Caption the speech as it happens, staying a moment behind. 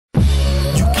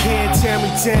me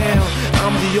down.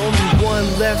 I'm the only one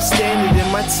left standing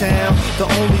in my town. The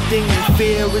only thing they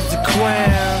fear is the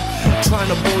crown. Trying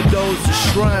to bulldoze the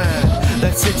shrine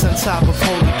that sits on top of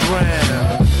holy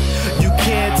ground. You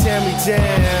can't tear me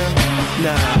down,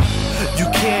 nah. You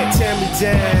can't tear me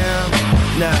down,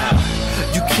 nah.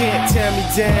 You can't tear me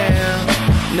down,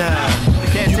 nah.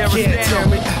 You can't tear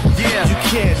me, you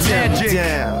can't tear me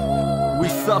down. We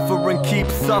suffer and keep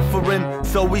suffering,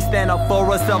 so we stand up for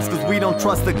ourselves cause we don't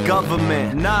trust the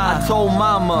government. Nah, I told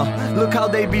mama, look how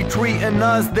they be treating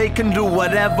us. They can do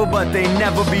whatever, but they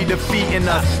never be defeating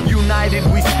us. United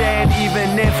we stand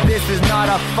even if this is not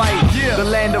a fight. The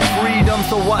land of freedom,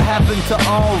 so what happened to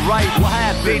all rights? What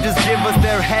happened? They just give us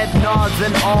their head nods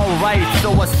and all right.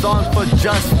 So a song for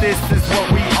justice is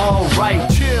what we all write.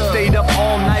 Stayed up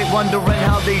all night wondering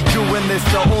how they doing this.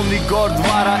 The only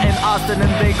Gurdwara in Austin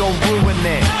and they gon' ruin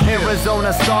it.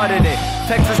 Arizona started it,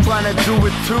 Texas trying to do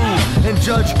it too. And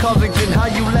Judge Covington, how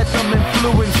you let them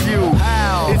influence you?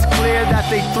 How? It's clear that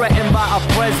they threatened by our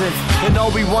presence, and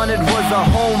all we wanted was a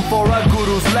home for our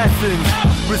guru's lessons.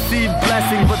 Received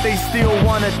blessing, but they still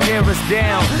wanna tear us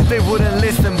down. They wouldn't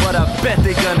listen, but I bet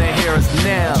they gonna hear us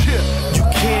now. You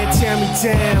can't tear me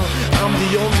down. I'm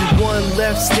the only one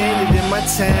left standing in my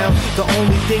town. The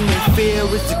only thing they fear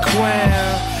is the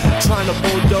crown. Trying to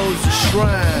bulldoze the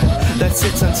shrine that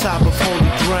sits on top of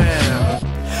holy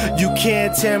ground. You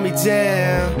can't tear me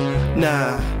down,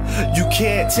 nah. You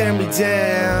can't tear me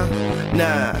down,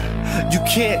 nah. You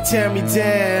can't tear me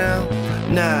down,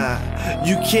 nah.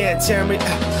 You can't tear me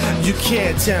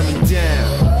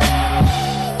down.